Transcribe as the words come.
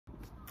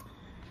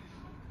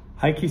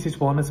Hi Key Stage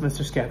 1, it's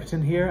Mr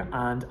Skeffington here,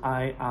 and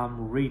I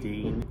am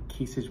reading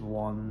Key Stage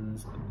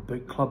 1's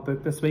book club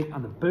book this week,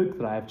 and the book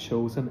that I have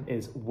chosen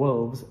is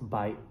Wolves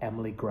by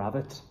Emily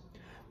Gravett.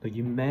 Now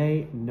you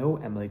may know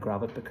Emily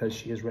Gravett because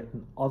she has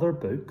written other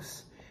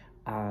books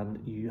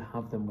and you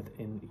have them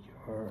within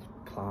your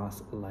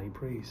class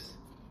libraries.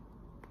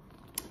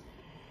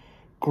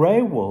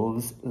 Grey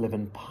wolves live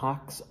in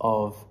packs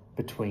of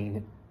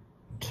between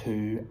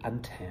 2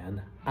 and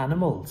 10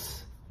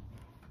 animals.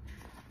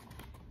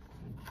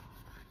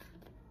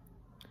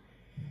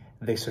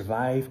 They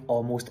survive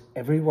almost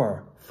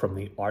everywhere, from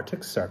the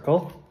Arctic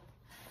Circle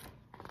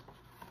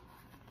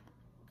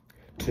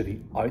to the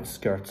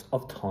outskirts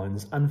of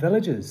towns and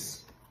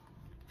villages.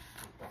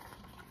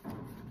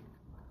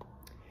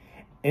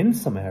 In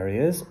some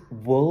areas,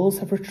 wolves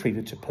have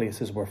retreated to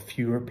places where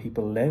fewer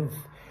people live,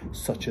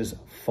 such as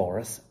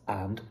forests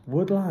and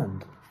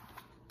woodland.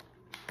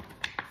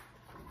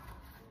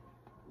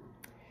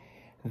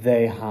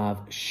 They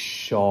have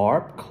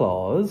sharp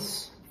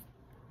claws,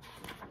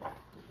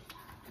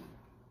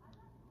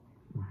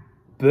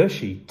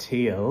 bushy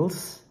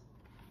tails,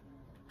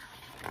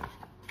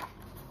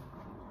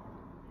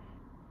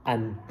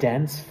 and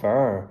dense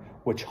fur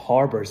which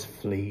harbours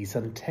fleas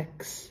and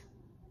ticks.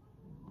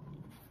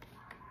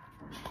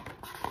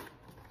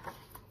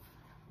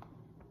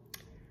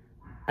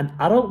 An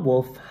adult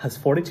wolf has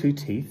 42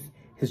 teeth.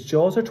 His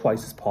jaws are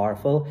twice as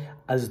powerful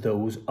as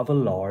those of a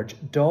large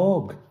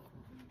dog.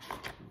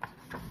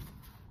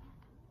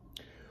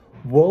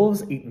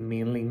 Wolves eat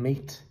mainly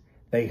meat.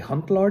 They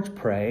hunt large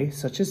prey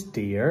such as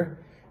deer,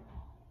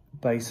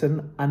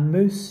 bison and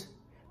moose.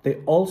 They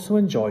also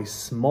enjoy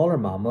smaller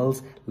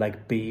mammals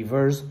like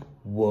beavers,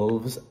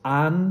 wolves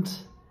and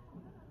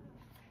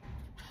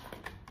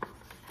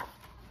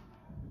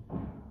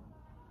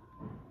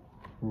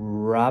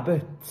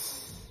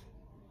rabbits.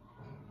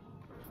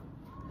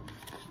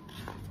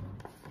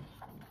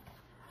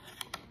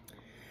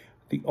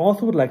 The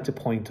author would like to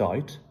point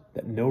out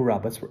that no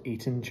rabbits were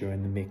eaten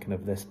during the making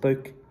of this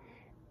book.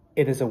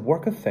 It is a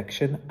work of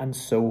fiction, and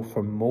so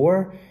for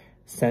more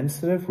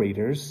sensitive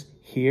readers,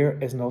 here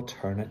is an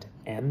alternate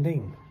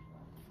ending.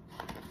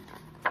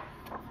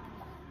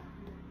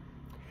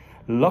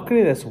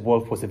 Luckily, this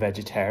wolf was a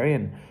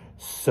vegetarian,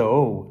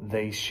 so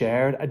they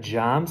shared a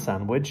jam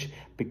sandwich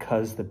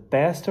because the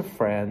best of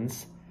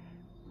friends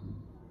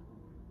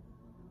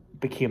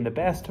became the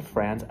best of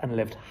friends and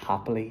lived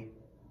happily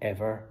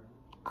ever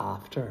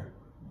after.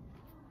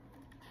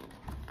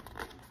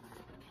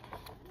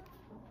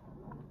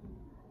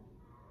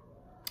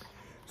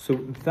 So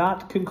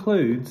that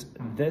concludes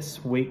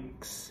this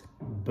week's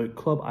book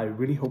club. I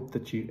really hope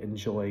that you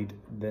enjoyed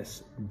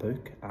this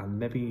book, and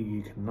maybe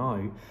you can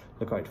now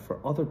look out for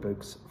other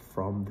books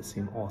from the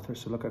same author.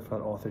 So look out for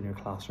that author in your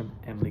classroom,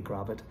 Emily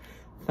Gravett.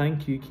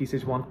 Thank you, Key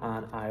Stage 1,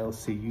 and I'll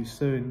see you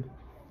soon.